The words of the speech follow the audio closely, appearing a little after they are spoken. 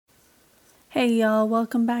Hey y'all,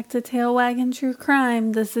 welcome back to Tail Wagging True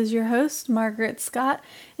Crime. This is your host, Margaret Scott,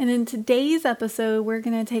 and in today's episode, we're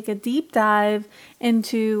going to take a deep dive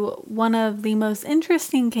into one of the most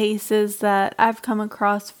interesting cases that I've come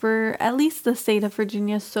across for at least the state of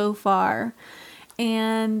Virginia so far.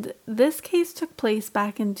 And this case took place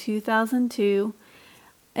back in 2002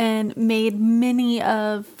 and made many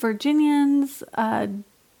of Virginians,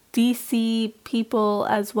 DC people,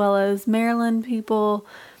 as well as Maryland people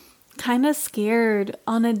kind of scared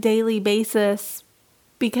on a daily basis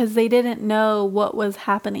because they didn't know what was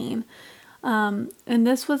happening. And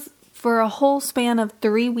this was for a whole span of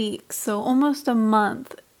 3 weeks, so almost a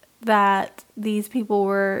month, that these people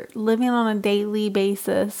were living on a daily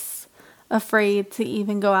basis, afraid to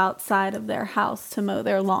even go outside of their house to mow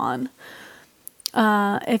their lawn.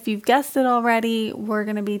 If you've guessed it already, we're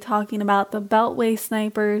going to be talking about the Beltway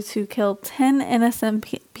snipers who killed 10 innocent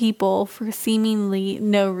people for seemingly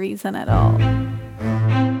no reason at all.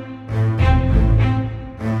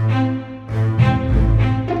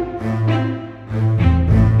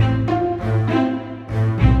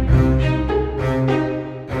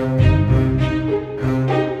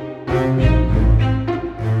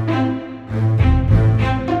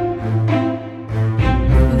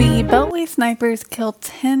 The Beltway snipers killed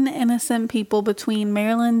 10 innocent people between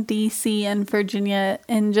Maryland, DC, and Virginia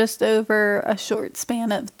in just over a short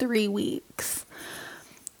span of 3 weeks.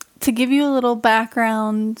 To give you a little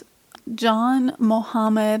background, John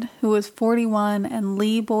Mohammed, who was 41, and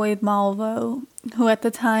Lee Boyd Malvo, who at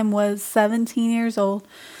the time was 17 years old,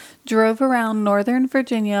 drove around Northern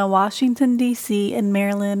Virginia, Washington, D.C., and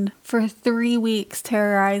Maryland for 3 weeks,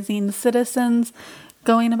 terrorizing citizens,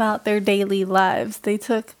 going about their daily lives. They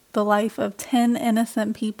took the life of 10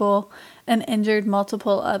 innocent people and injured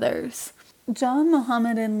multiple others. John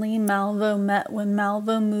Mohammed and Lee Malvo met when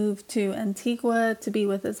Malvo moved to Antigua to be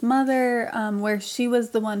with his mother, where she was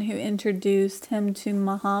the one who introduced him to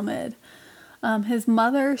Mohammed. His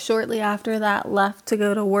mother, shortly after that, left to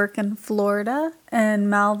go to work in Florida, and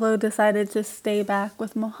Malvo decided to stay back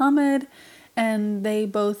with Mohammed, and they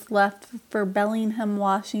both left for Bellingham,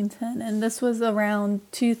 Washington, and this was around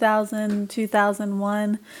 2000,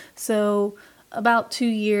 2001, so about 2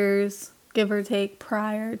 years, give or take,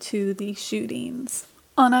 prior to the shootings.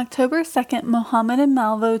 On October 2nd, Mohammed and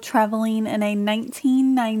Malvo, traveling in a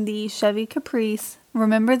 1990 Chevy Caprice,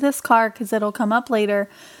 remember this car because it'll come up later,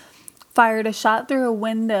 fired a shot through a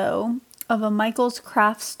window of a Michael's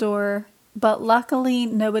craft store, but luckily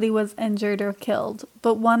nobody was injured or killed.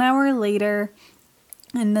 But 1 hour later,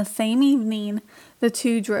 in the same evening, the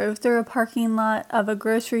two drove through a parking lot of a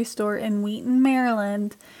grocery store in Wheaton,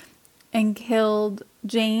 Maryland, and killed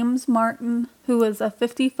James Martin, who was a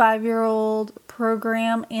 55-year-old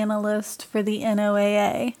program analyst for the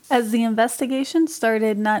NOAA. As the investigation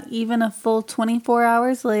started, not even a full 24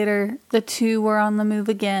 hours later, the two were on the move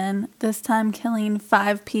again, this time killing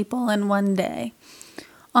 5 people in one day.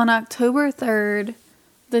 On October 3rd,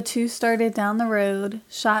 the two started down the road,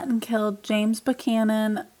 shot and killed James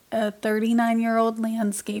Buchanan, a 39-year-old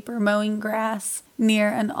landscaper mowing grass near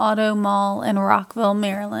an auto mall in Rockville,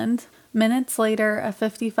 Maryland. Minutes later, a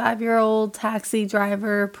 55-year-old taxi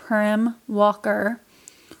driver, Prem Walker,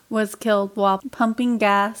 was killed while pumping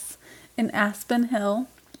gas in Aspen Hill.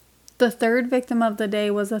 The third victim of the day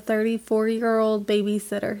was a 34-year-old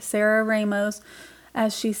babysitter, Sarah Ramos,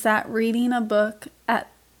 as she sat reading a book at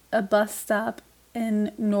a bus stop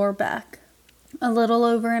in Norbeck. A little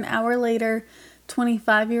over an hour later,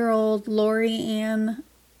 25-year-old Lori Ann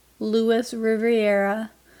Lewis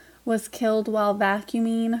Riviera was killed while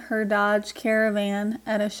vacuuming her Dodge Caravan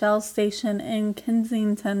at a Shell station in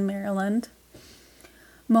Kensington, Maryland.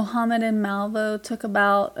 Mohammed and Malvo took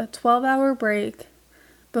about a 12-hour break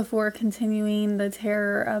before continuing the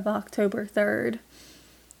terror of October 3rd.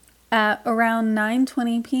 At around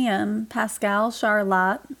 9:20 p.m., Pascal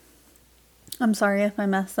Charlotte, I'm sorry if I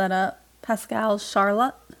messed that up, Pascal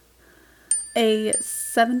Charlotte, a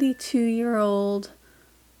 72-year-old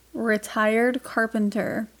retired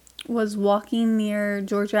carpenter, was walking near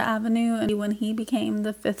Georgia Avenue when he became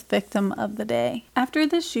the 5th victim of the day. After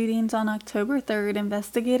the shootings on October 3rd,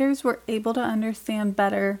 investigators were able to understand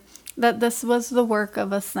better that this was the work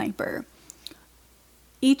of a sniper.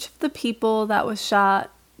 Each of the people that were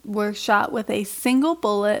shot with a single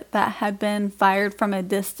bullet that had been fired from a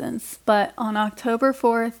distance. But on October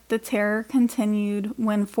 4th, the terror continued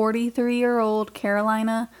when 43-year-old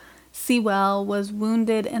Carolina Sewell was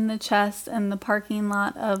wounded in the chest in the parking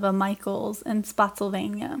lot of a Michaels in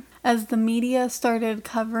Spotsylvania. As the media started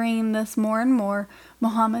covering this more and more,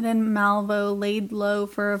 Mohammed and Malvo laid low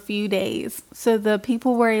for a few days. So the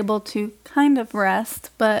people were able to kind of rest,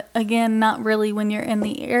 but again, not really when you're in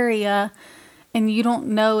the area and you don't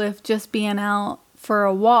know if just being out for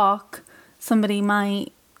a walk, somebody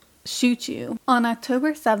might shoot you. On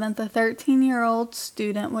October 7th, a 13-year-old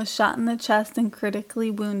student was shot in the chest and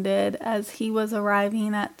critically wounded as he was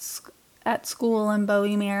arriving at school in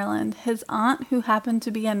Bowie, Maryland. His aunt, who happened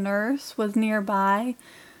to be a nurse, was nearby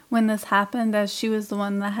when this happened, as she was the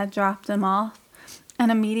one that had dropped him off,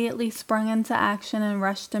 and immediately sprung into action and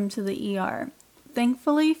rushed him to the ER.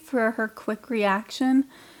 Thankfully for her quick reaction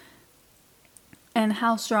and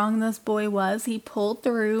how strong this boy was, he pulled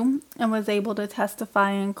through and was able to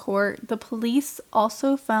testify in court. The police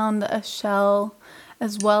also found a shell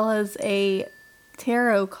as well as a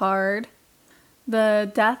tarot card.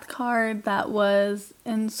 The death card that was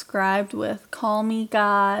inscribed with "Call Me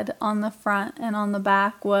God" on the front and on the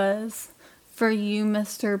back was "For you,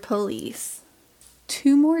 Mr. Police."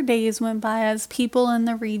 2 more days went by as people in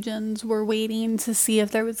the regions were waiting to see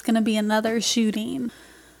if there was going to be another shooting.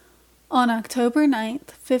 On October 9th,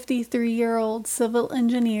 53-year-old civil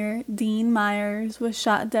engineer Dean Myers was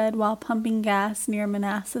shot dead while pumping gas near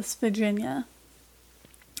Manassas, Virginia.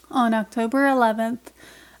 On October 11th,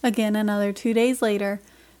 again another 2 days later,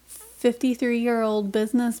 53-year-old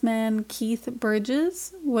businessman Keith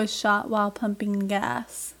Bridges was shot while pumping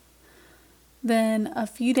gas. Then a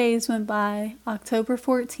few days went by. October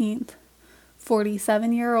 14th,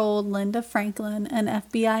 47-year-old Linda Franklin, an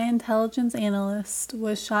FBI intelligence analyst,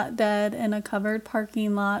 was shot dead in a covered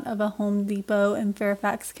parking lot of a Home Depot in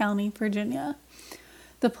Fairfax County, Virginia.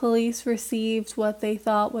 The police received what they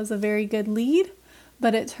thought was a very good lead,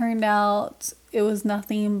 but it turned out it was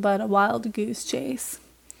nothing but a wild goose chase.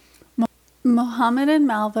 Mohammed and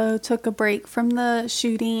Malvo took a break from the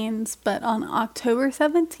shootings, but on October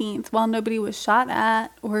 17th, while nobody was shot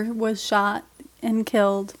at or was shot and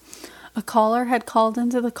killed, a caller had called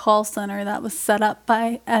into the call center that was set up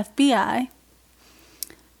by FBI.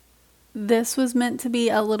 This was meant to be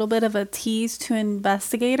a little bit of a tease to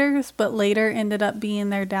investigators, but later ended up being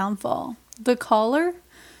their downfall. The caller,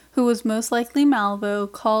 who was most likely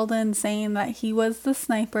Malvo, called in saying that he was the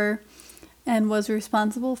sniper and was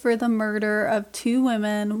responsible for the murder of 2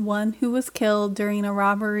 women, one who was killed during a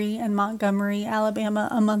robbery in Montgomery, Alabama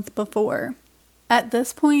a month before. At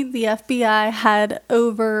this point, the FBI had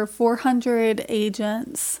over 400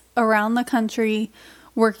 agents around the country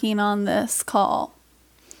working on this call,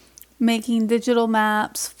 making digital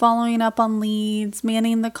maps, following up on leads,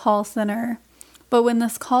 manning the call center. But when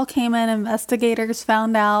this call came in, investigators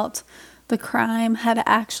found out the crime had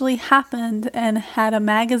actually happened and had a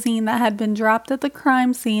magazine that had been dropped at the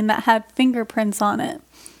crime scene that had fingerprints on it.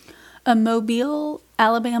 A Mobile,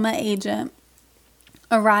 Alabama agent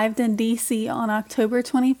arrived in D.C. on October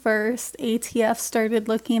 21st. ATF started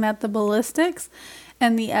looking at the ballistics,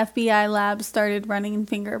 and the FBI lab started running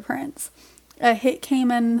fingerprints. A hit came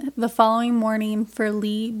in the following morning for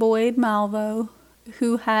Lee Boyd Malvo,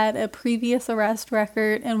 who had a previous arrest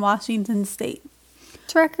record in Washington State.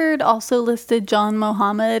 This record also listed John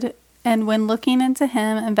Mohammed, and when looking into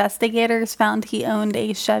him, investigators found he owned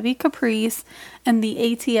a Chevy Caprice, and the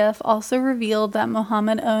ATF also revealed that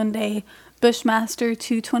Mohammed owned a Bushmaster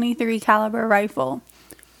 .223 caliber rifle.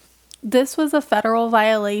 This was a federal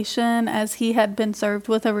violation as he had been served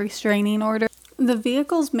with a restraining order. The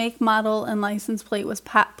vehicle's make, model, and license plate was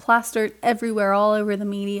plastered everywhere, all over the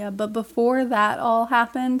media, but before that all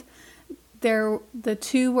happened, the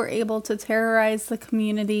 2 were able to terrorize the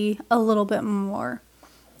community a little bit more.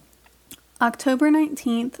 October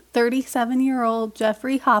 19th, 37-year-old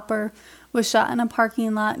Jeffrey Hopper was shot in a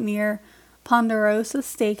parking lot near Ponderosa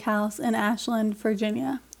Steakhouse in Ashland,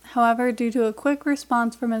 Virginia. However, due to a quick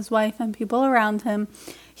response from his wife and people around him,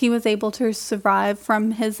 he was able to survive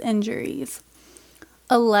from his injuries.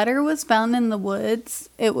 A letter was found in the woods.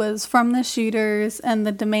 It was from the shooters, and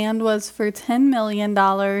the demand was for $10 million,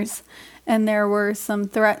 and there were some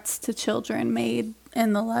threats to children made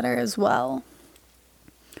in the letter as well.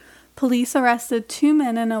 Police arrested 2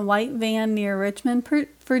 men in a white van near Richmond,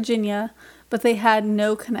 Virginia, but they had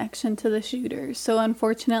no connection to the shooters, so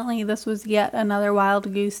unfortunately this was yet another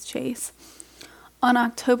wild goose chase. On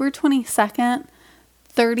October 22nd,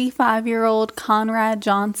 35-year-old Conrad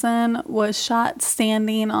Johnson was shot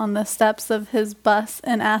standing on the steps of his bus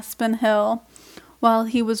in Aspen Hill. While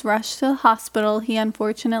he was rushed to the hospital, he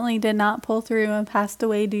unfortunately did not pull through and passed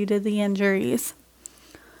away due to the injuries.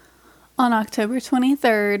 On October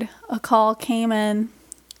 23rd, a call came in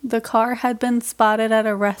The car had been spotted at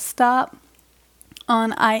a rest stop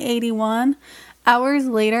on I-81. Hours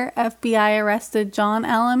later, FBI arrested John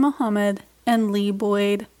Allen Muhammad and Lee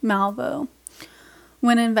Boyd Malvo.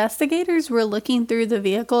 When investigators were looking through the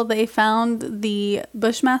vehicle, they found the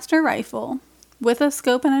Bushmaster rifle with a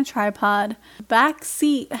scope and a tripod. The back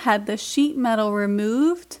seat had the sheet metal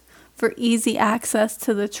removed for easy access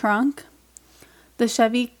to the trunk. The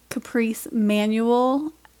Chevy Caprice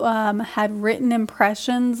manual had written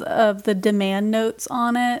impressions of the demand notes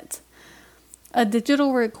on it. A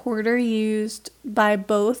digital recorder used by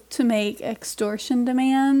both to make extortion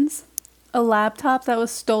demands. A laptop that was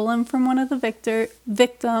stolen from one of the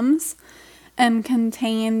victims and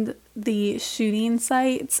contained the shooting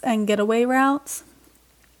sites and getaway routes.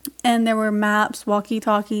 And there were maps,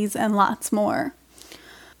 walkie-talkies, and lots more.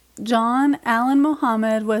 John Allen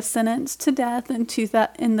Muhammad was sentenced to death in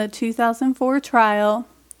the 2004 trial.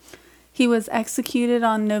 He was executed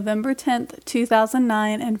on November 10th,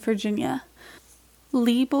 2009 in Virginia.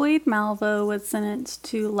 Lee Boyd Malvo was sentenced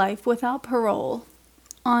to life without parole.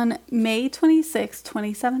 On May 26,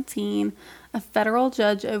 2017, a federal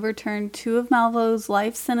judge overturned 2 of Malvo's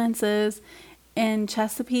life sentences in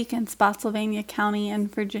Chesapeake and Spotsylvania County in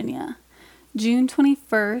Virginia. June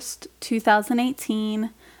 21st,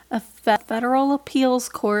 2018, a federal appeals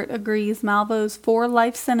court agrees Malvo's 4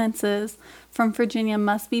 life sentences from Virginia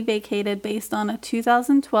must be vacated based on a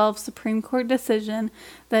 2012 Supreme Court decision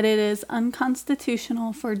that it is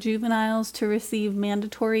unconstitutional for juveniles to receive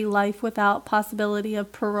mandatory life without possibility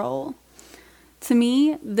of parole. To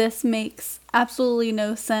me, this makes absolutely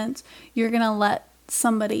no sense. You're going to let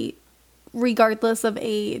somebody, regardless of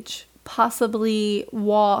age, possibly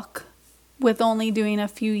walk with only doing a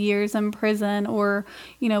few years in prison or,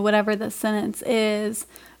 whatever the sentence is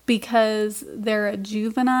because they're a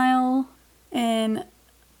juvenile. In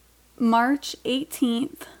March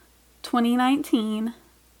 18th, 2019,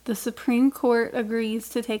 the Supreme Court agrees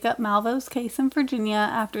to take up Malvo's case in Virginia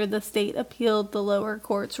after the state appealed the lower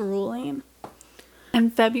court's ruling. On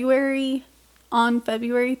February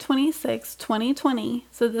 26, 2020,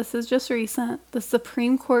 so this is just recent, the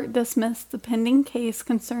Supreme Court dismissed the pending case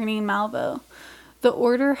concerning Malvo. The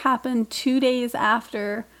order happened 2 days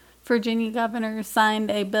after Virginia governor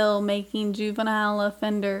signed a bill making juvenile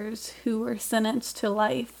offenders who were sentenced to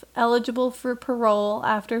life eligible for parole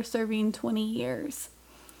after serving 20 years,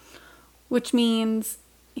 which means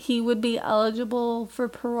he would be eligible for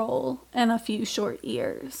parole in a few short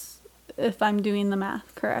years, if I'm doing the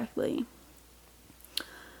math correctly.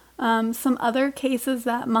 Some other cases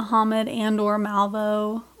that Muhammad and or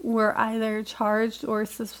Malvo were either charged or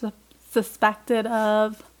suspected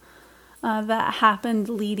of that happened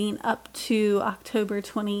leading up to October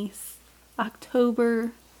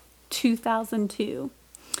 2002.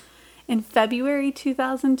 In February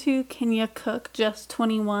 2002, Kenya Cook, just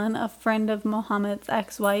 21, a friend of Muhammad's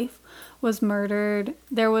ex-wife, was murdered.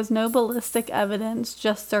 There was no ballistic evidence,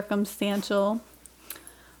 just circumstantial.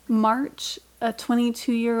 March, a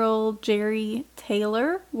 22-year-old Jerry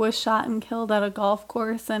Taylor was shot and killed at a golf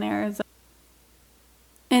course in Arizona.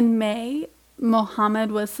 In May,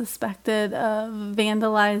 Muhammad was suspected of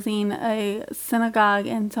vandalizing a synagogue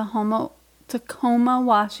in Tacoma,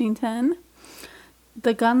 Washington.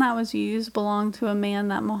 The gun that was used belonged to a man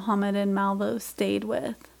that Muhammad and Malvo stayed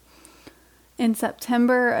with. In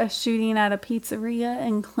September, a shooting at a pizzeria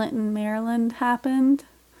in Clinton, Maryland happened.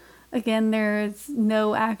 Again, there is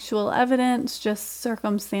no actual evidence, just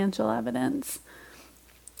circumstantial evidence.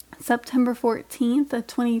 September 14th, a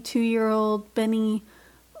 22-year-old Benny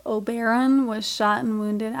O'Barron was shot and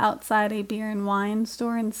wounded outside a beer and wine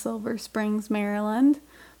store in Silver Springs, Maryland.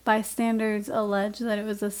 Bystanders alleged that it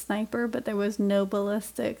was a sniper, but there was no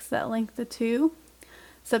ballistics that linked the two.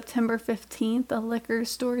 September 15th, a liquor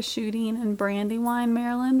store shooting in Brandywine,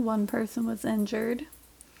 Maryland. 1 person was injured.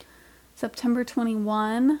 September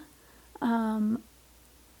 21,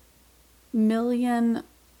 Millian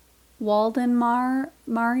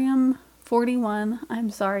Mariam, 41, I'm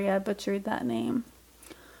sorry I butchered that name,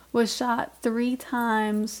 was shot 3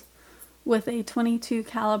 times with a .22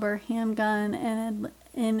 caliber handgun in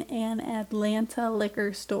an Atlanta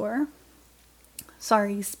liquor store.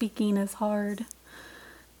 Sorry, speaking is hard.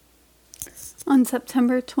 On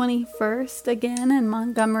September 21st, again in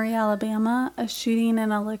Montgomery, Alabama, a shooting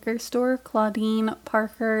in a liquor store. Claudine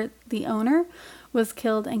Parker, the owner, was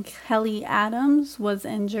killed and Kelly Adams was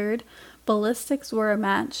injured. Ballistics were a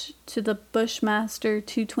match to the Bushmaster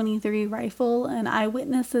 223 rifle, and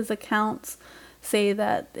eyewitnesses' accounts say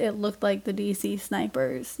that it looked like the DC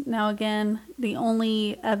snipers. Now again, the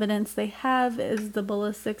only evidence they have is the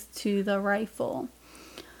ballistics to the rifle.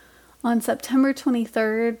 On September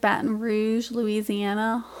 23rd, Baton Rouge,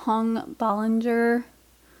 Louisiana, Hung Bollinger,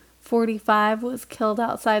 45, was killed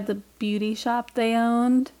outside the beauty shop they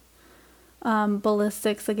owned.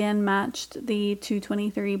 Ballistics again matched the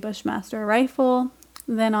 .223 Bushmaster rifle.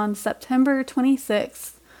 Then on September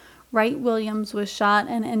 26th, Wright Williams was shot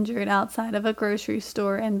and injured outside of a grocery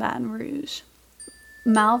store in Baton Rouge.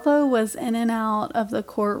 Malvo was in and out of the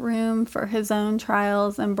courtroom for his own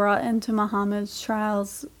trials and brought into Muhammad's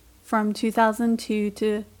trials from 2002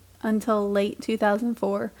 to until late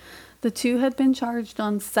 2004. The two had been charged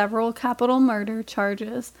on several capital murder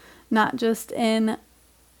charges, not just in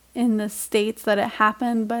the states that it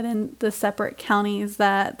happened, but in the separate counties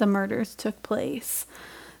that the murders took place.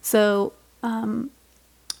 So,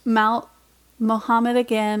 Muhammad,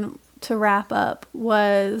 again, to wrap up,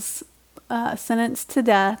 was sentenced to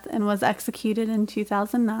death and was executed in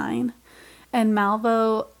 2009. And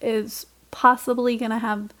Malvo is possibly going to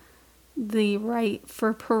have the right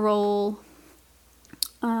for parole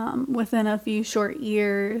within a few short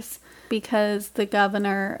years, because the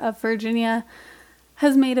governor of Virginia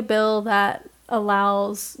has made a bill that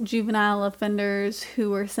allows juvenile offenders who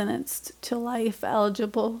were sentenced to life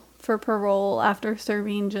eligible for parole after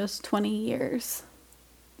serving just 20 years.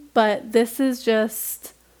 But this is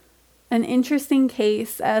just an interesting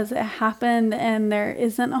case as it happened, and there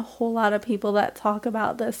isn't a whole lot of people that talk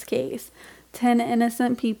about this case. 10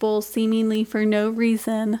 innocent people, seemingly for no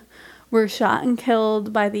reason, were shot and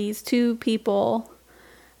killed by these two people,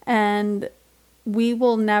 and we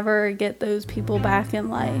will never get those people back in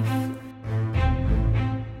life.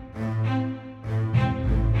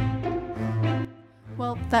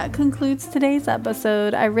 Well, that concludes today's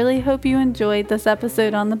episode. I really hope you enjoyed this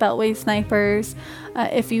episode on the Beltway Snipers.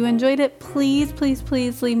 If you enjoyed it, please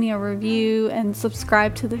leave me a review and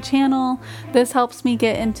subscribe to the channel. This helps me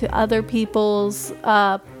get into other people's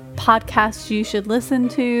podcasts you should listen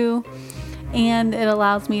to, and it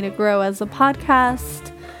allows me to grow as a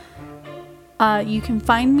podcast. You can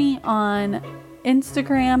find me on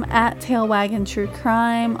Instagram at Tailwagon True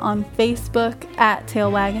Crime, on Facebook at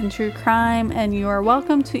Tailwagon True Crime, and you are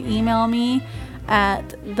welcome to email me at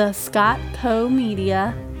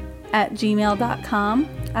thescottcomedia@gmail.com.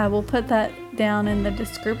 I will put that down in the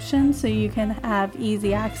description so you can have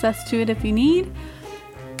easy access to it if you need.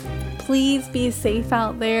 Please be safe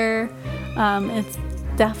out there. It's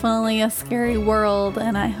definitely a scary world,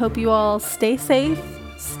 and I hope you all stay safe,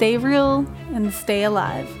 stay real, and stay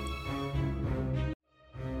alive.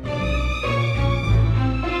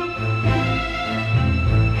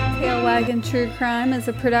 Tailwagon True Crime is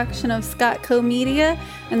a production of Scottco Media,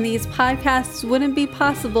 and these podcasts wouldn't be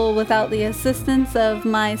possible without the assistance of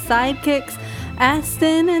my sidekicks,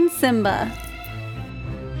 Aston and Simba.